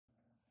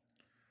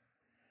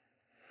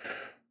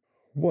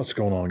What's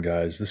going on,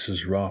 guys? This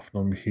is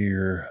Rofnum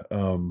here.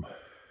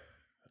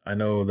 I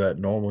know that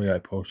normally I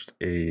post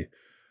a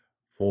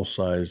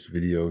full-sized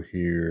video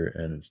here,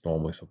 and it's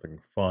normally something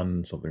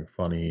fun, something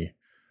funny,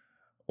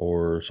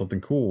 or something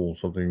cool,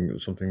 something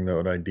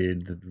that I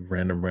did,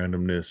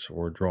 randomness,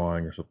 or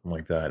drawing, or something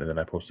like that, and then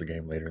I post the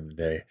game later in the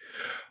day.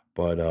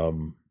 But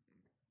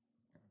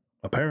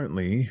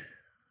apparently,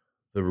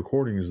 the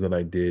recordings that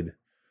I did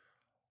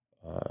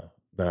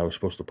that I was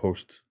supposed to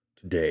post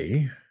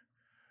today,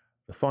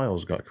 the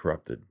files got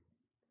corrupted.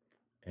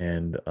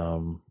 And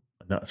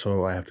not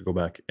so I have to go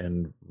back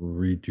and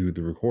redo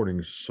the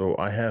recordings. So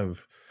I have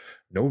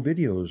no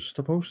videos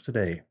to post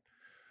today.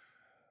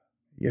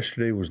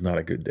 Yesterday was not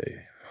a good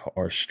day.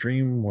 Our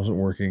stream wasn't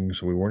working,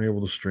 so we weren't able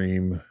to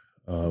stream.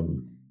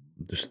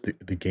 Just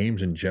the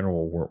games in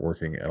general weren't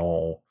working at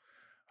all.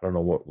 I don't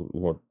know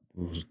what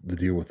was the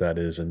deal with that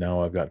is, and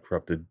now I've got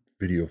corrupted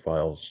video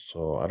files,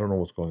 so I don't know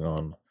what's going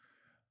on.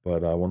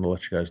 But I want to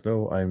let you guys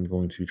know I'm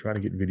going to try to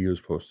get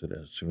videos posted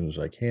as soon as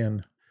I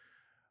can.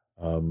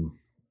 Um,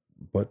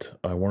 but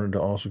I wanted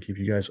to also keep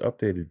you guys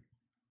updated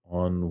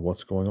on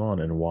what's going on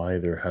and why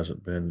there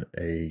hasn't been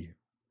a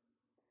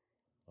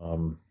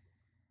um,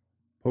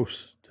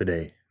 post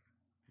today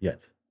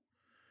yet.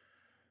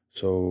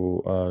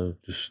 So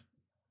just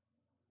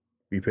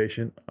be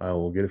patient. I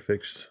will get it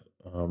fixed,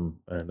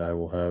 and I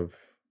will have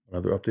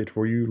another update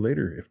for you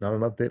later. If not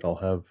an update, I'll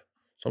have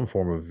some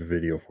form of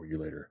video for you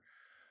later.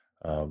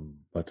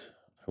 But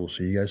I will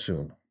see you guys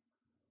soon.